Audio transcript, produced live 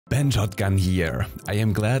and Shotgun here. I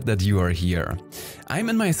am glad that you are here. I'm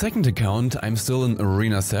in my second account, I'm still in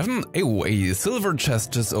Arena 7. Oh, a silver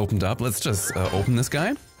chest just opened up. Let's just open this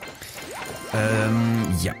guy.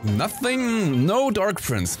 Yeah, nothing, no Dark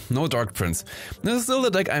Prince, no Dark Prince. This is still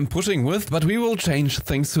the deck I'm pushing with, but we will change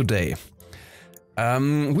things today.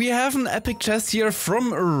 We have an epic chest here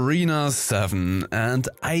from Arena 7, and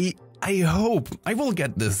I hope I will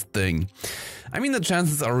get this thing. I mean, the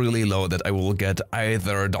chances are really low that I will get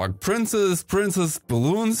either Dark Princess,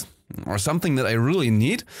 Balloons, or something that I really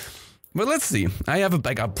need. But let's see. I have a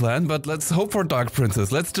backup plan, but let's hope for Dark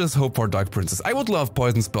Princess. Let's just hope for Dark Princess. I would love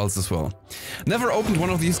poison spells as well. Never opened one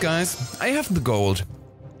of these guys. I have the gold.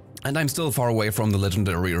 And I'm still far away from the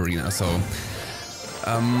legendary arena, so...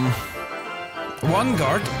 one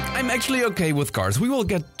guard. I'm actually okay with cards. We will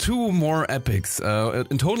get 2 more epics.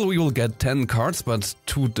 In total we will get 10 cards, but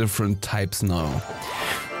 2 different types now.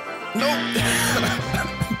 Nope!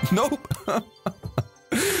 Nope!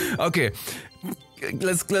 Okay.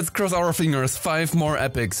 Let's cross our fingers. 5 more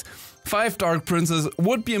epics. 5 Dark Princes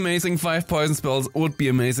would be amazing. 5 poison spells would be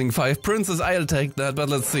amazing. 5 princes, I'll take that, but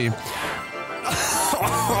let's see.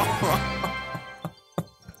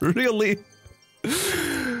 Really?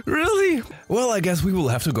 Really? Well, I guess we will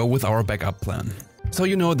have to go with our backup plan. So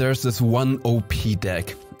you know there's this one OP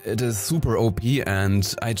deck. It is super OP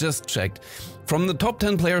and I just checked. From the top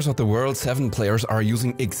 10 players of the world, 7 players are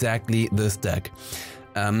using exactly this deck.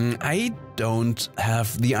 I don't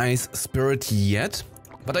have the Ice Spirit yet,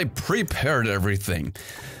 but I prepared everything.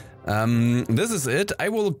 This is it. I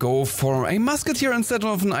will go for a Musketeer instead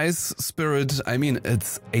of an Ice Spirit. I mean,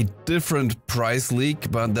 it's a different price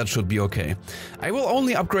league, but that should be okay. I will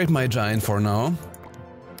only upgrade my Giant for now.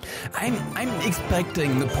 I'm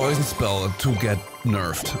expecting the Poison spell to get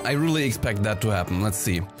nerfed. I really expect that to happen. Let's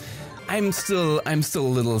see. I'm still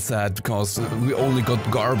a little sad because we only got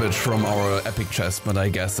garbage from our epic chest, but I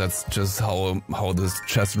guess that's just how this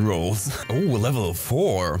chest rolls. Oh, level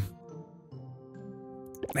 4.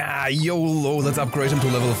 Ah, YOLO, let's upgrade him to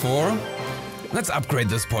level 4. Let's upgrade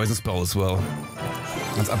this poison spell as well.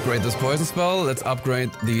 Let's upgrade this poison spell, let's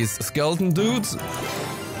upgrade these skeleton dudes.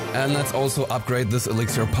 And let's also upgrade this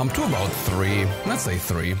elixir pump to about 3. Let's say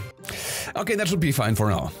 3. Okay, that should be fine for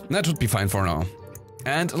now. That should be fine for now.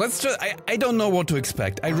 And let's just, I don't know what to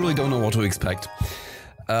expect. I really don't know what to expect.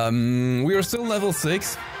 We are still level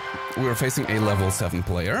 6. We are facing a level 7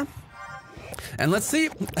 player. And let's see.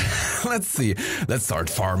 Let's see. Let's start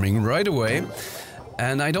farming right away.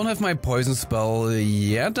 And I don't have my poison spell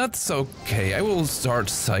yet. That's okay. I will start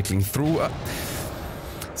cycling through.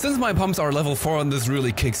 Since my pumps are level 4 and this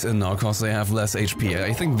really kicks in now because they have less HP.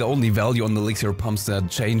 I think the only value on the elixir pumps that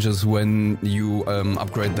changes when you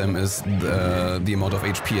upgrade them is the amount of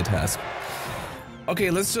HP it has. Okay,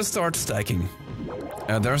 let's just start stacking.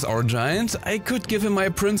 There's our Giant. I could give him my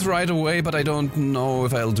Prince right away, but I don't know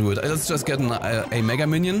if I'll do it. Let's just get a Mega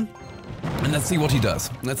Minion and let's see what he does.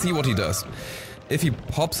 Let's see what he does. If he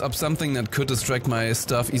pops up something that could distract my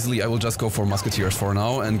stuff easily, I will just go for Musketeers for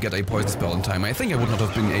now and get a poison spell in time. I think I would not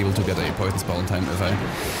have been able to get a poison spell in time if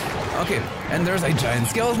I... Okay, and there's a Giant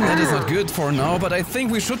Skeleton. That is not good for now, but I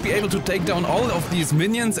think we should be able to take down all of these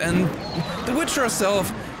minions and the witch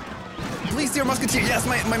herself. Please, dear Musketeer. Yes,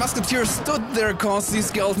 my Musketeer stood there cause these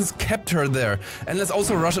skeletons kept her there. And let's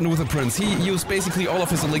also rush in with the Prince. He used basically all of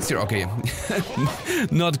his elixir. Okay,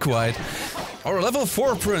 not quite. Our level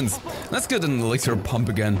 4 Prince. Let's get an elixir pump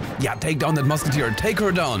again. Yeah, take down that Musketeer. Take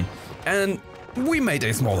her down. And we made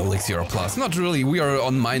a small elixir plus. Not really. We are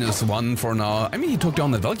on -1 for now. I mean, he took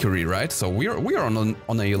down the Valkyrie, right? So we are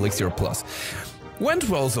on a elixir plus. Went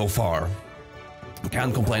well so far.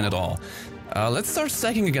 Can't complain at all. Let's start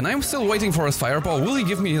stacking again. I'm still waiting for his fireball. Will he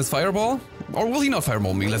give me his fireball? Or will he not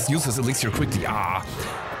fireball me? Let's use his elixir quickly. Ah,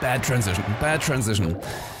 bad transition. Bad transition.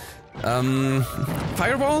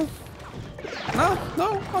 Fireball?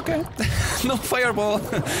 No, okay. No fireball.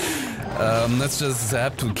 Let's just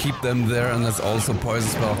zap to keep them there and let's also poison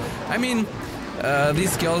spell. I mean,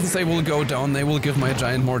 these skeletons, they will go down, they will give my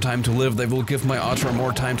Giant more time to live, they will give my Archer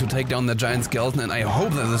more time to take down the Giant Skeleton, and I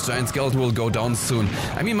hope that this Giant Skeleton will go down soon.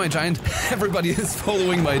 I mean, my Giant, everybody is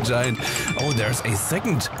following my Giant. Oh, there's a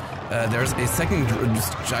second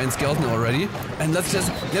Giant Skeleton already, and let's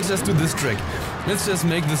just do this trick. Let's just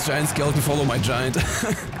make this Giant Skeleton follow my Giant.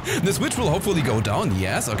 This witch will hopefully go down.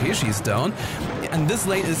 Yes, okay, she's down. And this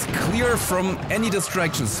lane is clear from any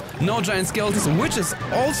distractions. No Giant Skeletons. Witches,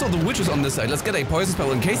 also the witches on this side. Let's get a poison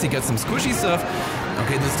spell in case he gets some squishy stuff.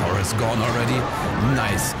 Okay, this tower is gone already.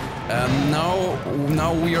 Nice.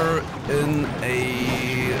 Now we are in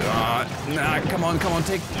a... come on,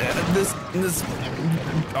 take this...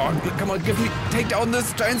 Oh, come on, take down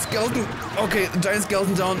this giant skeleton. Okay, giant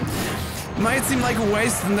skeleton down. Might seem like a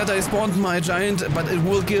waste in that I spawned my giant, but it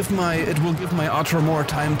will give my archer more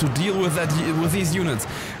time to deal with these units.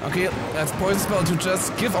 Okay, that's poison spell to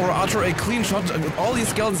just give our archer a clean shot. All these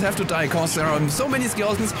skeletons have to die because there are so many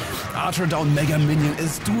skeletons. Archer down, Mega Minion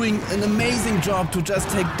is doing an amazing job to just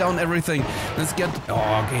take down everything. Let's get...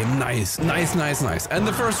 Oh, okay, nice. And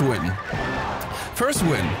the first win.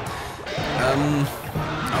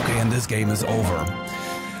 Okay, and this game is over.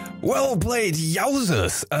 Well played,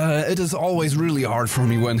 yowzers! It is always really hard for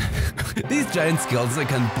me when these giant skeletons, they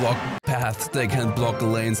can block paths, they can block the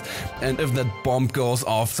lanes, and if that bomb goes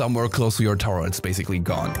off somewhere close to your tower, it's basically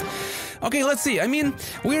gone. Okay, let's see. I mean,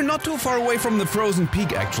 we're not too far away from the frozen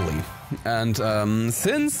peak, actually. And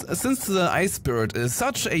since the Ice Spirit is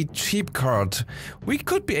such a cheap card, we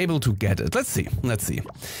could be able to get it. Let's see.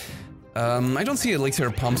 I don't see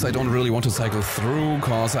elixir pumps. I don't really want to cycle through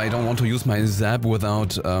because I don't want to use my zap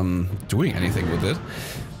without doing anything with it.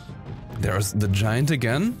 There's the giant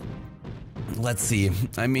again. Let's see.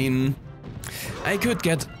 I mean, I could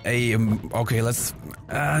get a... okay, let's...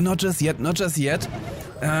 not just yet.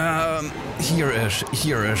 Here-ish.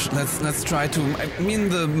 Let's try to... I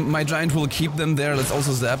mean, my giant will keep them there. Let's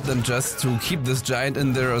also zap them just to keep this giant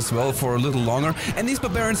in there as well for a little longer. And these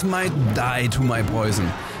barbarians might die to my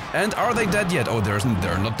poison. And are they dead yet? Oh, they're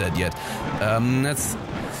not dead yet. Let's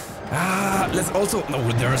also...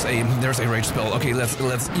 Oh, there's a rage spell. Okay, let's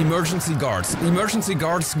emergency guards. Emergency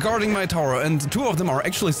guards guarding my tower, and 2 of them are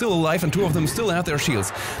actually still alive, and 2 of them still have their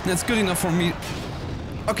shields. That's good enough for me.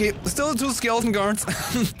 Okay, still 2 skeleton guards.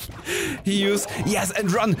 Yes,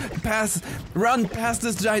 and run past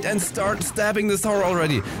this giant and start stabbing this tower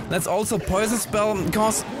already. Let's also poison spell,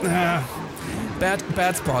 cause...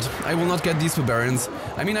 Bad spot. I will not get these barbarians.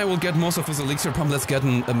 I mean, I will get most of this elixir pump. Let's get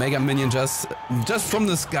a Mega Minion just from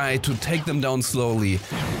the sky to take them down slowly.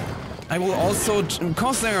 I will also,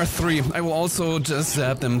 cause there are 3, I will also just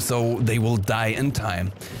zap them so they will die in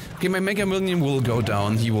time. Okay, my Mega Minion will go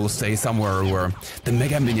down. He will stay somewhere where the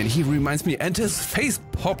Mega Minion, he reminds me, and his face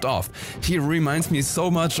popped off. He reminds me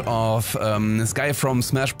so much of this guy from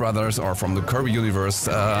Smash Brothers or from the Kirby universe.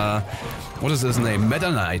 What is his name?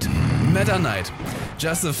 Meta Knight.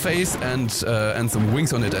 Just a face and some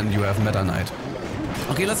wings on it, and you have Meta Knight.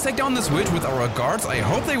 Okay, let's take down this witch with our guards. I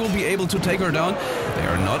hope they will be able to take her down. They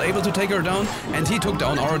are not able to take her down, and he took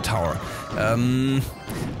down our tower.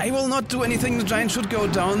 I will not do anything. The giant should go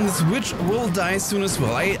down. This witch will die soon as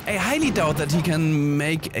well. I highly doubt that he can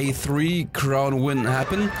make a 3-crown win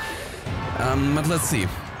happen. But let's see.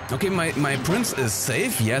 Okay, my prince is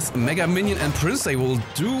safe. Yes, Mega Minion and Prince, they will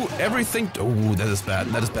do everything. Oh, that is bad.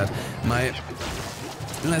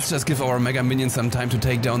 Let's just give our Mega Minion some time to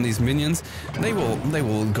take down these minions. They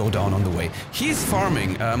will go down on the way. He's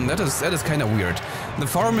farming. That is kind of weird. The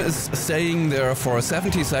farm is staying there for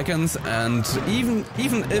 70 seconds, and even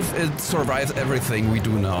if it survives everything we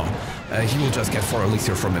do now, he will just get 4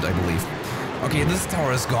 elixir from it, I believe. Okay, this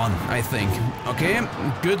tower is gone, I think. Okay,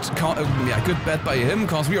 good bet by him,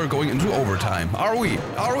 cause we are going into overtime. Are we?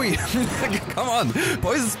 Come on,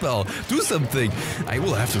 poison spell, do something. I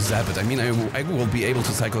will have to zap it. I mean, I will be able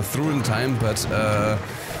to cycle through in time, but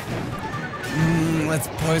let's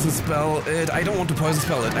poison spell it. I don't want to poison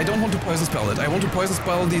spell it. I want to poison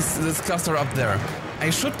spell this cluster up there.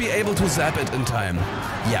 I should be able to zap it in time.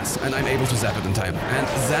 Yes, and I'm able to zap it in time. And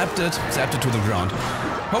zapped it to the ground.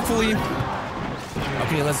 Hopefully.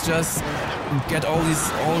 Okay, let's just get all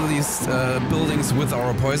these buildings with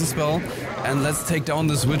our poison spell, and let's take down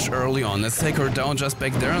this witch early on. Let's take her down just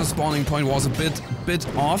back there. The spawning point was a bit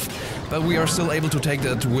off, but we are still able to take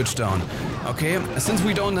that witch down. Okay, since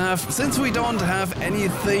we don't have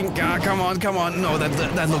anything. Come on. No,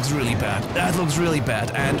 that looks really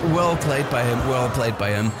bad. And well played by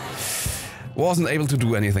him. Wasn't able to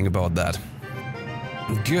do anything about that.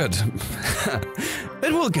 Good.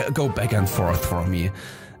 It will go back and forth for me.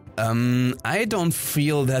 I don't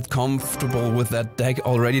feel that comfortable with that deck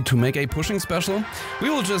already to make a pushing special. We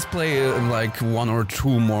will just play like 1 or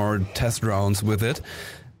 2 more test rounds with it.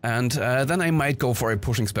 And then I might go for a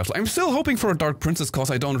pushing special. I'm still hoping for a Dark Princess cause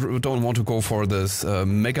I don't want to go for this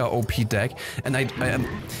mega OP deck. And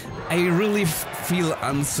I really feel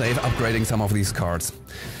unsafe upgrading some of these cards.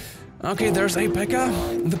 Okay, there's a P.E.K.K.A.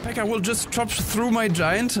 The P.E.K.K.A. will just chop through my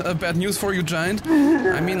giant. Bad news for you, giant.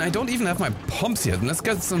 I mean, I don't even have my pumps yet. Let's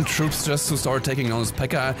get some troops just to start taking on this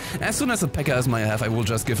P.E.K.K.A. As soon as the P.E.K.K.A. is my half, I will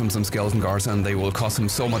just give him some skeleton guards and they will cost him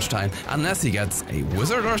so much time. Unless he gets a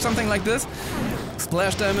wizard or something like this.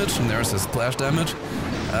 Splash damage, and there's his splash damage.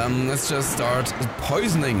 Let's just start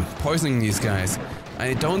poisoning these guys.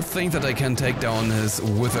 I don't think that I can take down his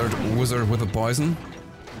wizard with a poison.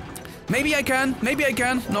 Maybe I can,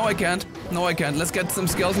 no I can't, let's get some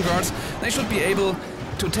skeleton guards. They should be able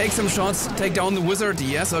to take some shots, take down the wizard,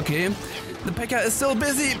 yes, okay. The P.E.K.K.A. is still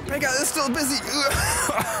busy,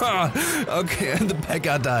 okay, and the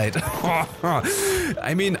P.E.K.K.A. died.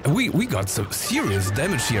 I mean, we got some serious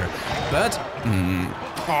damage here, but...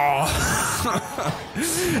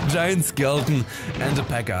 giant skeleton and a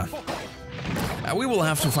P.E.K.K.A. We will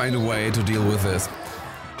have to find a way to deal with this.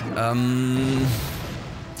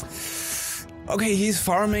 Okay, he's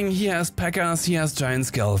farming, he has P.E.K.K.A.s, he has giant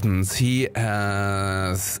skeletons, he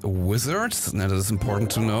has wizards, that is important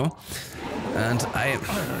to know. And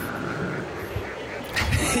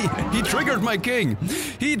he triggered my king!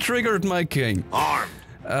 He triggered my king! Arm!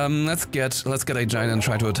 Let's get a giant and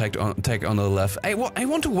try to attack on the left. I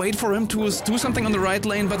want to wait for him to do something on the right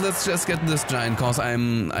lane, but let's just get this giant, cause I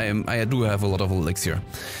do have a lot of elixir.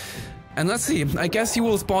 And let's see, I guess he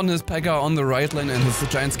will spawn his P.E.K.K.A. on the right lane and his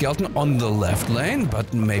giant skeleton on the left lane,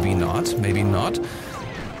 but maybe not, maybe not.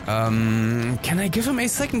 Can I give him a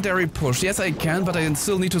secondary push? Yes, I can, but I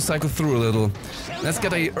still need to cycle through a little. Let's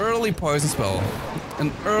get an early poison spell,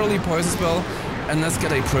 and let's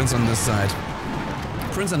get a prince on this side.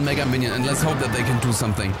 Prince and Mega Minion, and let's hope that they can do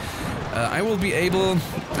something.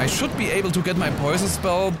 I should be able to get my poison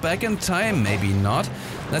spell back in time, maybe not.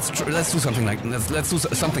 Let's do something like, let's do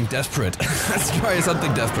something desperate. Let's try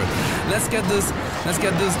something desperate. Let's get this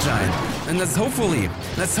giant, and let's hopefully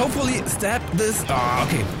stab this. Oh,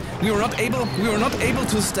 okay. We were not able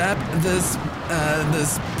to stab this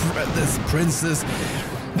prince, this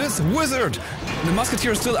wizard. The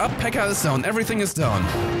musketeer is still up. P.E.K.K.A. is down. Everything is down.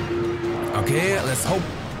 Okay, let's hope.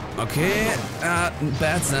 Okay,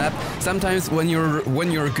 bad zap. Sometimes when you're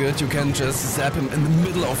good, you can just zap him in the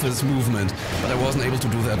middle of his movement, but I wasn't able to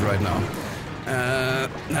do that right now.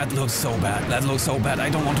 That looks so bad. I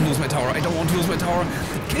don't want to lose my tower.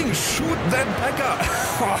 King, shoot that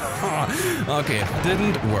P.E.K.K.A. Okay,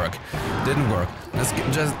 didn't work. Let's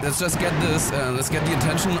just get this. Let's get the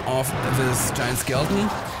attention of this giant skeleton.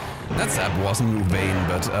 That zap wasn't vain,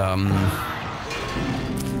 but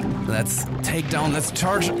let's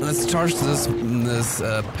charge this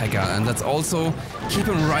P.E.K.K.A. and let's also keep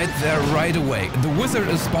him right there right away. The wizard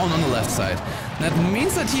is spawned on the left side. That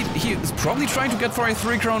means that he is probably trying to get for a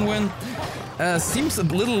 3-crown win. Seems a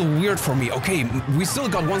little weird for me. Okay, we still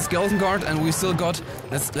got one skeleton guard and we still got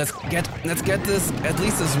let's get this, at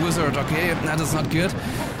least this wizard. Okay, that is not good.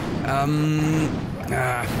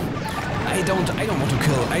 I don't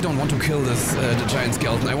want to kill this the giant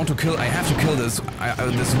skeleton. I have to kill this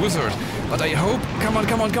wizard. But I hope. Come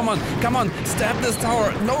on! Stab this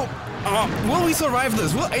tower. No. Will we survive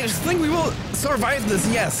this? I think we will survive this.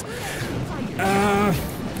 Yes.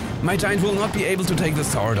 My giant will not be able to take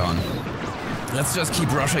this tower down. Let's just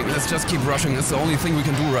keep rushing. That's the only thing we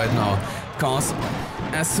can do right now. Cause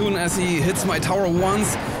as soon as he hits my tower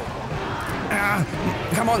once.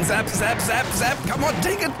 Come on, zap! Come on,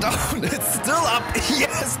 take it down! It's still up!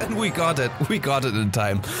 Yes, and we got it in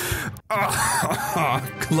time.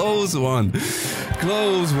 Close one.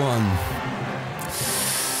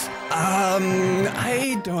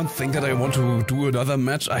 I don't think that I want to do another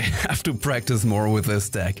match. I have to practice more with this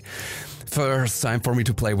deck. First time for me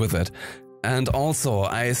to play with it. And also,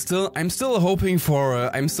 I'm still hoping for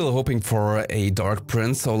a Dark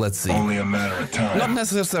Prince, so let's see. Only a matter of time. I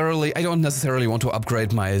don't necessarily want to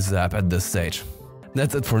upgrade my Zap at this stage.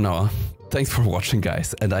 That's it for now. Thanks for watching,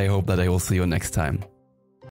 guys, and I hope that I will see you next time.